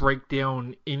really break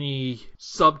down any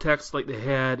subtext like they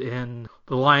had in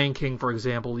The Lion King, for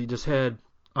example. You just had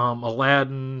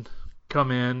Aladdin come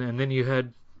in, and then you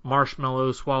had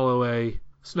Marshmallow swallow a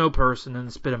snow person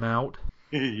and spit him out.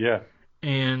 Yeah.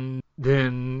 And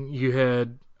then you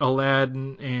had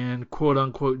Aladdin and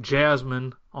quote-unquote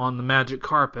Jasmine on the magic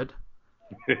carpet.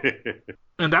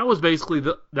 And that was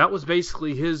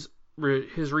basically his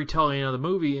retelling of the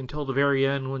movie until the very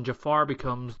end when Jafar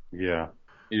becomes... Yeah.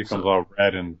 He becomes all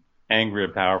red and angry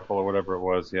and powerful or whatever it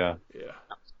was, yeah. Yeah.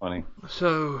 funny.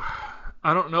 So,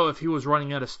 I don't know if he was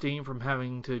running out of steam from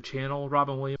having to channel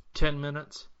Robin Williams 10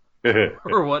 minutes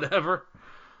or whatever.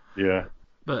 Yeah.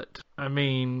 But, I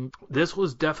mean, this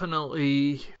was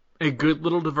definitely a good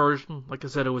little diversion. Like I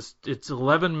said, it's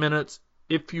 11 minutes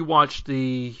if you watch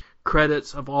the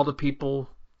credits of all the people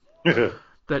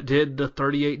that did the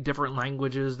 38 different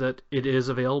languages that it is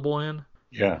available in.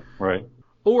 Yeah, right.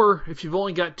 Or if you've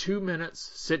only got 2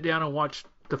 minutes, sit down and watch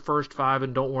the first 5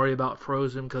 and don't worry about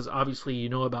Frozen, because obviously you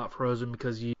know about Frozen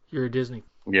because you're a Disney.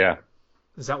 Yeah.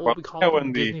 Is that what we call it?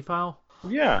 A Disney file?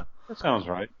 Yeah, that sounds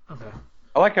right. Okay.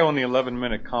 I like how in the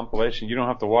 11-minute compilation, you don't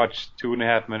have to watch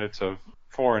 2.5 minutes of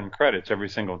foreign credits every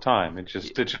single time. It just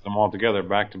stitches them all together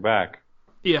back to back.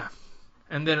 Yeah.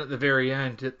 And then at the very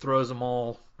end, it throws them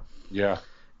all Yeah.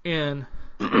 in.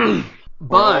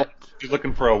 But he's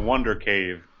looking for a wonder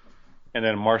cave, and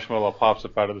then Marshmallow pops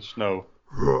up out of the snow.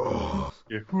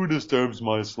 Yeah, who disturbs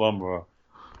my slumber?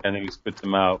 And then he spits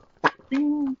them out.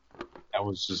 Bing. That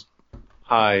was just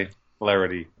high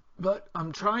hilarity. But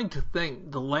I'm trying to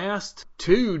think. The last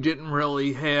 2 didn't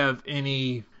really have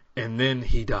any, and then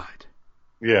he died.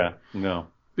 Yeah, no.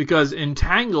 Because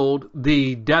Entangled,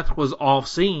 the death was off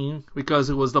scene because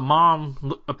it was the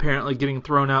mom apparently getting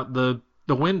thrown out the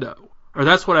window. Or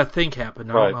that's what I think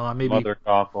happened. I Right. don't know. Maybe. Mother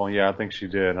Gothel. Yeah, I think she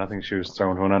did. I think she was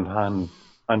thrown to an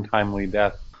untimely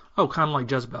death. Oh, kind of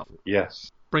like Jezebel. Yes.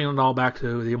 Bringing it all back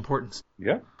to the importance.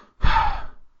 Yeah.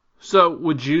 So,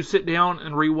 would you sit down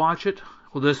and rewatch it?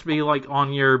 Will this be like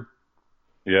on your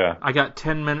Yeah. I got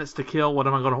 10 minutes to kill, what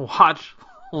am I going to watch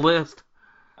list?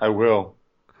 I will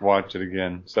watch it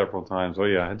again several times. Oh,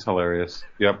 yeah, it's hilarious.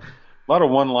 Yep. A lot of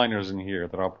one-liners in here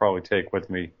that I'll probably take with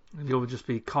me. And you'll just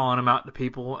be calling them out to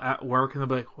people at work, and they'll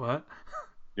be like, what?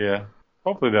 Yeah.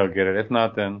 Hopefully they'll get it. If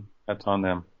not, then that's on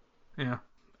them. Yeah.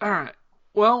 All right.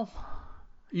 Well,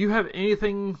 you have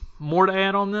anything more to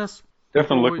add on this?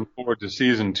 Definitely looking forward to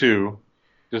season 2.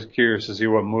 Just curious to see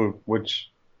which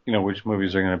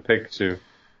movies they're going to pick to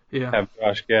have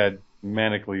Josh Gad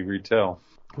manically retell.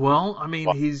 Well, I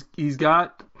mean, he's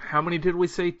got, how many did we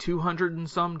say, 200 and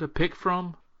some to pick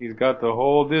from? He's got the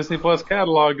whole Disney Plus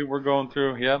catalog that we're going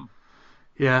through. Yep.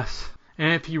 Yes.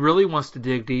 And if he really wants to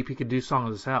dig deep, he could do Song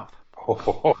of the South.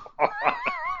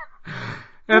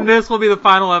 And this will be the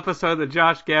final episode that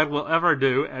Josh Gad will ever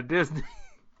do at Disney.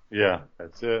 Yeah,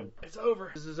 that's it. It's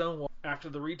over. This is his own one after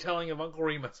the retelling of Uncle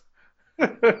Remus.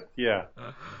 Yeah.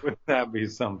 Wouldn't that be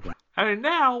something? And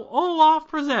now, Olaf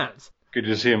presents. Could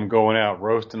just see him going out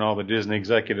roasting all the Disney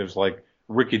executives like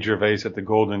Ricky Gervais at the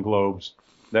Golden Globes.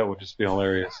 That would just be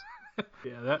hilarious.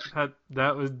 Yeah,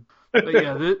 that was. But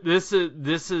yeah, this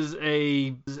is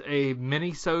a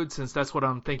mini-sode, since that's what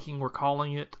I'm thinking we're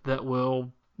calling it. That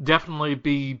will definitely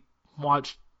be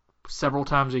watched several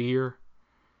times a year.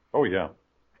 Oh yeah.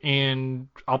 And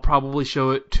I'll probably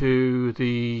show it to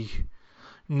the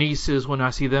nieces when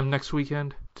I see them next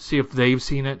weekend to see if they've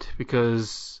seen it,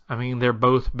 because I mean they're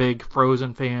both big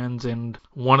Frozen fans, and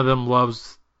one of them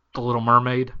loves The Little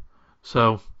Mermaid.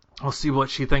 So I'll see what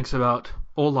she thinks about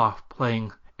Olaf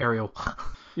playing Ariel.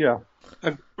 Yeah.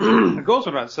 It goes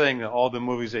without saying that all the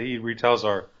movies that he retells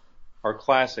are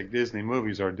classic Disney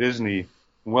movies, or Disney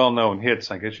well-known hits,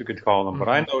 I guess you could call them. Mm-hmm.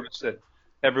 But I noticed that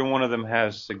every one of them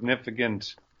has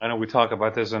significant, I know we talk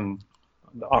about this in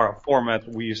our format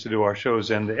that we used to do our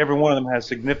shows in, every one of them has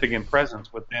significant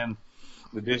presence within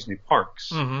the Disney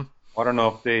parks. Mm-hmm. I don't know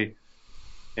if they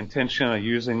intentionally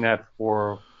using that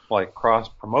for like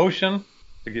cross-promotion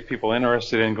to get people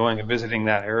interested in going and visiting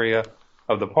that area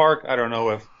of the park. I don't know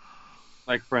if,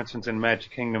 like for instance in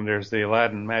Magic Kingdom, there's the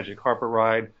Aladdin Magic Carpet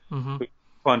Ride. Mm-hmm. It was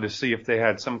fun to see if they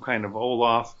had some kind of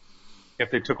Olaf,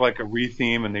 if they took like a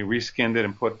re-theme and they reskinned it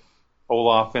and put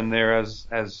Olaf in there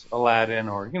as Aladdin,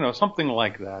 or something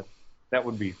like that. That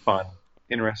would be fun,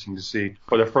 interesting to see.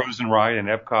 Or the Frozen ride in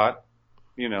Epcot,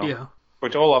 Yeah.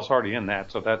 Which Olaf's already in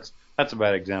that, so that's a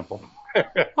bad example.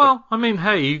 Well, I mean,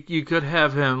 hey, you could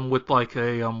have him with like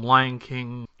a Lion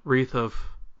King wreath of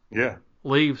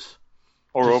leaves.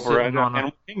 Or over at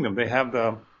Animal Kingdom, they have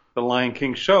the Lion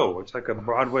King show. It's like a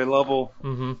Broadway level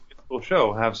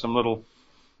show. Have some little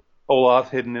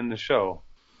Olaf hidden in the show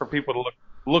for people to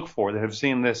look for that have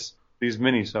seen these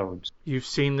mini-sodes. You've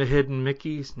seen the hidden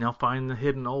Mickeys, now find the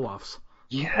hidden Olafs.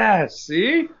 Yeah,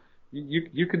 see?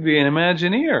 You could be an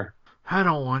Imagineer. I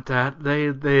don't want that.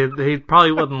 They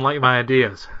probably wouldn't like my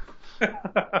ideas.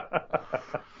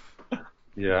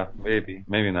 Yeah,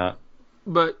 maybe not.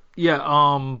 But yeah,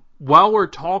 while we're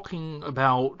talking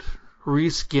about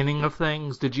reskinning of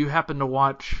things, did you happen to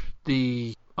watch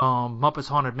the Muppets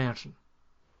Haunted Mansion?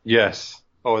 Yes.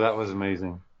 Oh, that was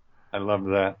amazing. I loved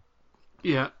that.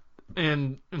 Yeah.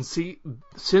 And see,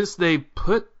 since they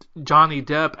put Johnny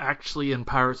Depp actually in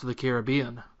Pirates of the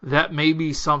Caribbean, that may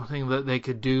be something that they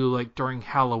could do, like during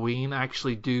Halloween,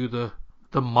 actually do the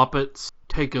Muppets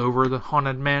take over the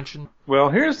Haunted Mansion. Well,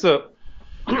 here's a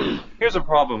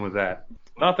problem with that.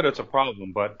 Not that it's a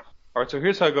problem, but all right. So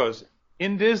here's how it goes.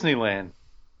 In Disneyland,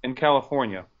 in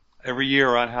California, every year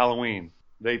around Halloween,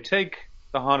 they take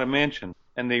the Haunted Mansion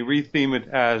and they retheme it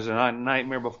as a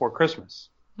Nightmare Before Christmas.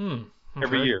 Okay.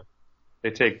 Every year.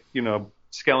 They take,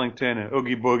 Skellington and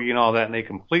Oogie Boogie and all that, and they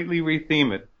completely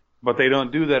retheme it. But they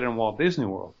don't do that in Walt Disney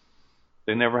World.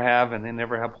 They never have, and they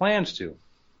never have plans to.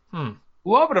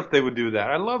 Love it if they would do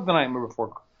that. I love the Nightmare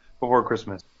Before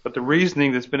Christmas. But the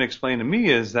reasoning that's been explained to me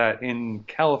is that in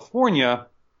California,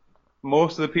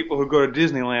 most of the people who go to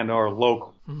Disneyland are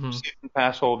local. Season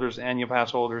pass holders, annual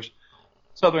pass holders,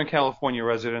 Southern California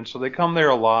residents. So they come there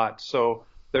a lot. So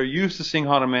they're used to seeing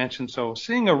Haunted Mansion. So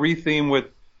seeing a retheme with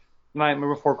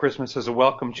Nightmare Before Christmas is a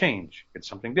welcome change. It's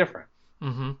something different.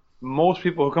 Most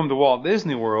people who come to Walt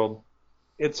Disney World,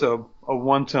 it's a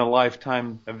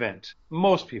once-in-a-lifetime event.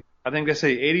 Most people. I think they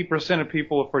say 80% of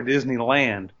people for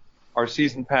Disneyland are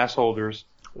season pass holders.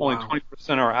 Only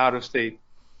 20% are out-of-state.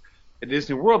 At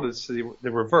Disney World, it's the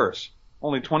reverse.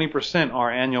 Only 20% are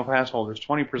annual pass holders.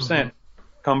 20%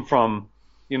 come from,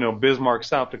 Bismarck,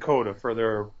 South Dakota for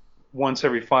their once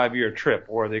every 5-year trip,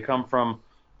 or they come from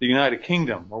the United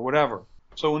Kingdom or whatever.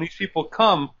 So when these people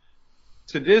come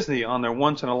to Disney on their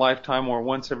once-in-a-lifetime or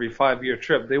once every 5-year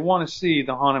trip, they want to see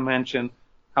the Haunted Mansion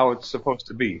how it's supposed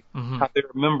to be, how they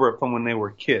remember it from when they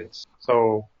were kids.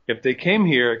 So if they came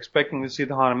here expecting to see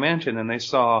the Haunted Mansion and they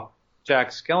saw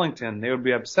Jack Skellington, they would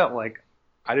be upset like,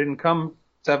 I didn't come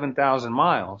 7,000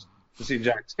 miles to see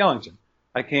Jack Skellington.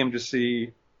 I came to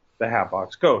see the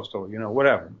Hatbox Ghost or,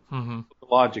 whatever. The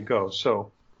logic goes.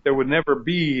 So there would never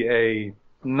be a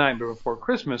Nightmare Before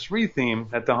Christmas retheme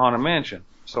at the Haunted Mansion.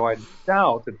 So I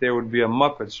doubt that there would be a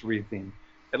Muppets retheme,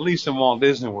 at least in Walt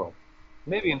Disney World.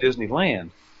 Maybe in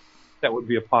Disneyland, that would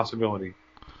be a possibility.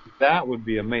 That would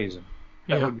be amazing.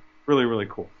 That would be really, really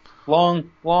cool.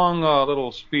 Long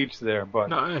little speech there, but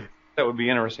that would be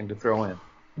interesting to throw in.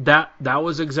 That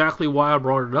was exactly why I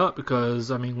brought it up,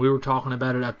 because, we were talking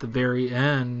about it at the very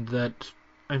end that,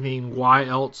 why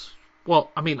else?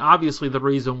 Well, obviously the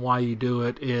reason why you do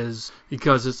it is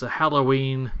because it's a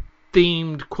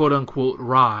Halloween-themed, quote-unquote,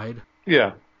 ride.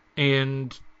 Yeah.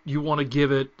 And you want to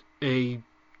give it a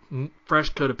fresh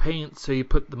coat of paint, so you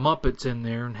put the Muppets in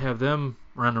there and have them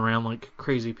run around like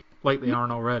crazy, like they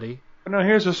aren't already. But no,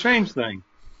 here's the strange thing.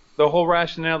 The whole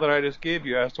rationale that I just gave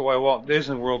you as to why Walt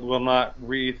Disney World will not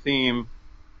retheme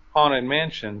Haunted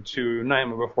Mansion to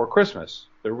Nightmare Before Christmas.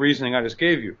 The reasoning I just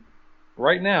gave you.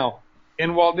 Right now,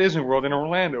 in Walt Disney World in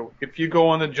Orlando, if you go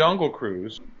on the Jungle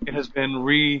Cruise, it has been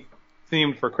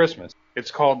re-themed for Christmas.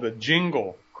 It's called the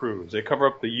Jingle Cruise. They cover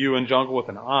up the U in jungle with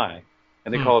an I,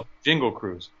 and they call it Jingle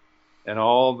Cruise. And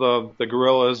all the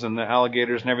gorillas and the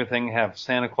alligators and everything have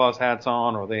Santa Claus hats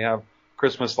on, or they have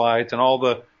Christmas lights, and all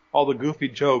the goofy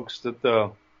jokes that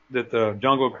the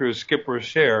Jungle Cruise skippers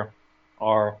share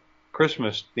are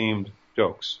Christmas-themed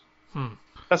jokes.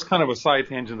 That's kind of a side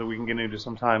tangent that we can get into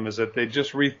sometime, is that they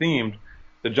just rethemed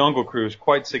the Jungle Cruise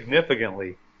quite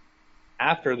significantly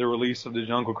after the release of the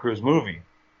Jungle Cruise movie.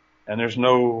 And there's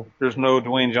no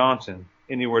Dwayne Johnson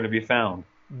anywhere to be found.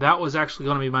 That was actually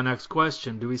going to be my next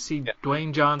question. Do we see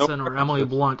Dwayne Johnson or Emily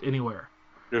Blunt anywhere?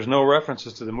 There's no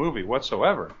references to the movie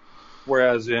whatsoever.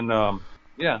 Whereas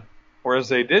whereas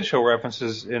they did show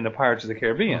references in the Pirates of the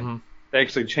Caribbean. They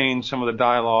actually changed some of the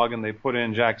dialogue and they put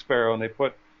in Jack Sparrow and they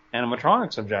put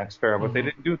animatronics of Jack Sparrow, but they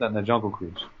didn't do that in the Jungle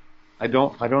Cruise. I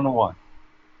don't know why.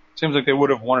 Seems like they would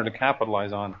have wanted to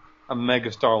capitalize on a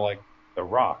megastar like The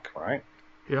Rock, right?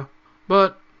 Yeah.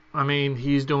 But,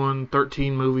 he's doing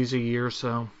 13 movies a year,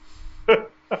 so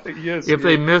Yes. If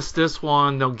they miss this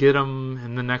one, they'll get him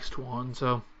in the next one,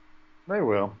 so. They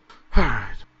will.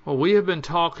 Alright. Well, we have been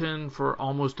talking for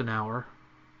almost an hour.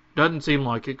 Doesn't seem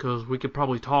like it, because we could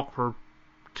probably talk for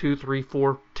 2, 3,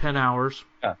 4, 10 hours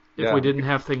if we didn't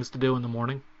have things to do in the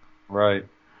morning. Right.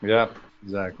 Yeah,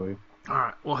 exactly.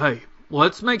 Alright, well, hey,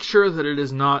 let's make sure that it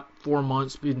is not 4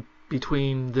 months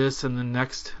between this and the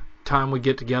next time we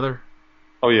get together.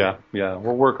 Oh, yeah.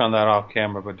 We'll work on that off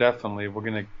camera, but definitely we're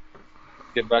going to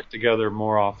get back together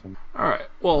more often. Alright,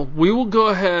 well, we will go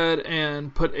ahead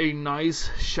and put a nice,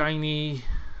 shiny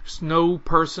snow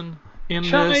person in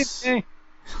this.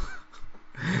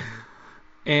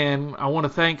 And I want to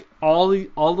thank all the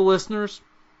listeners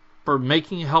for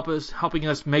helping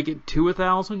us make it to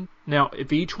 1,000. Now,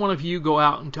 if each one of you go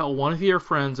out and tell one of your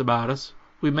friends about us,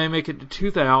 we may make it to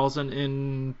 2,000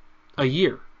 in a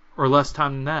year. or less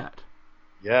time than that.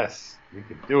 Yes, we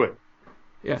can do it.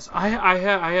 Yes, I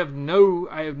have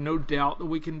no doubt that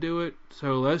we can do it.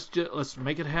 So let's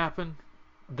make it happen.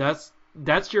 That's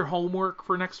your homework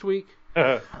for next week.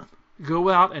 Go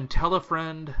out and tell a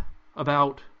friend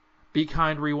about Be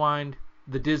Kind Rewind,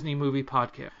 the Disney movie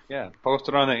podcast. Yeah, post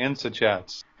it on the Insta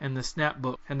chats And the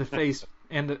Snapbook and the face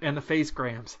and the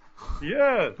Facegrams.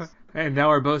 Yes. And now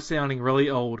we're both sounding really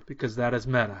old because that is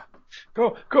meta.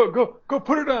 Go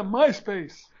put it on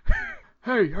MySpace.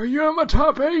 Hey, are you in my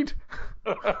top 8?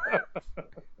 All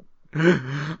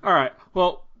right.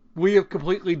 Well, we have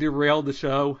completely derailed the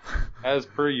show. As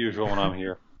per usual when I'm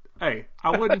here. Hey,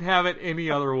 I wouldn't have it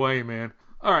any other way, man.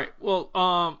 All right. Well,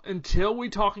 until we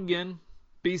talk again,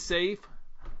 be safe,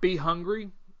 be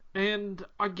hungry, and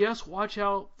I guess watch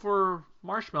out for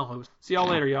marshmallows. See y'all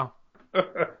later, y'all.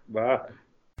 Bye.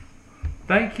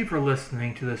 Thank you for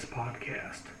listening to this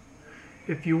podcast.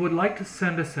 If you would like to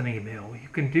send us an email, you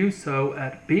can do so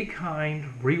at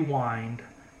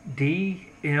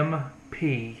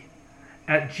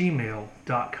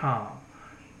bekindrewinddmp@gmail.com.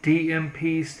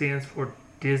 DMP stands for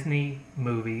Disney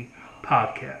Movie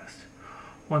Podcast.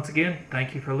 Once again,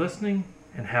 thank you for listening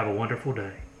and have a wonderful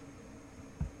day.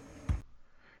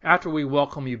 After we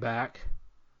welcome you back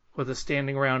with a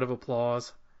standing round of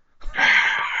applause.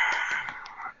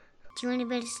 Do you want to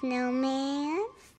build a snowman?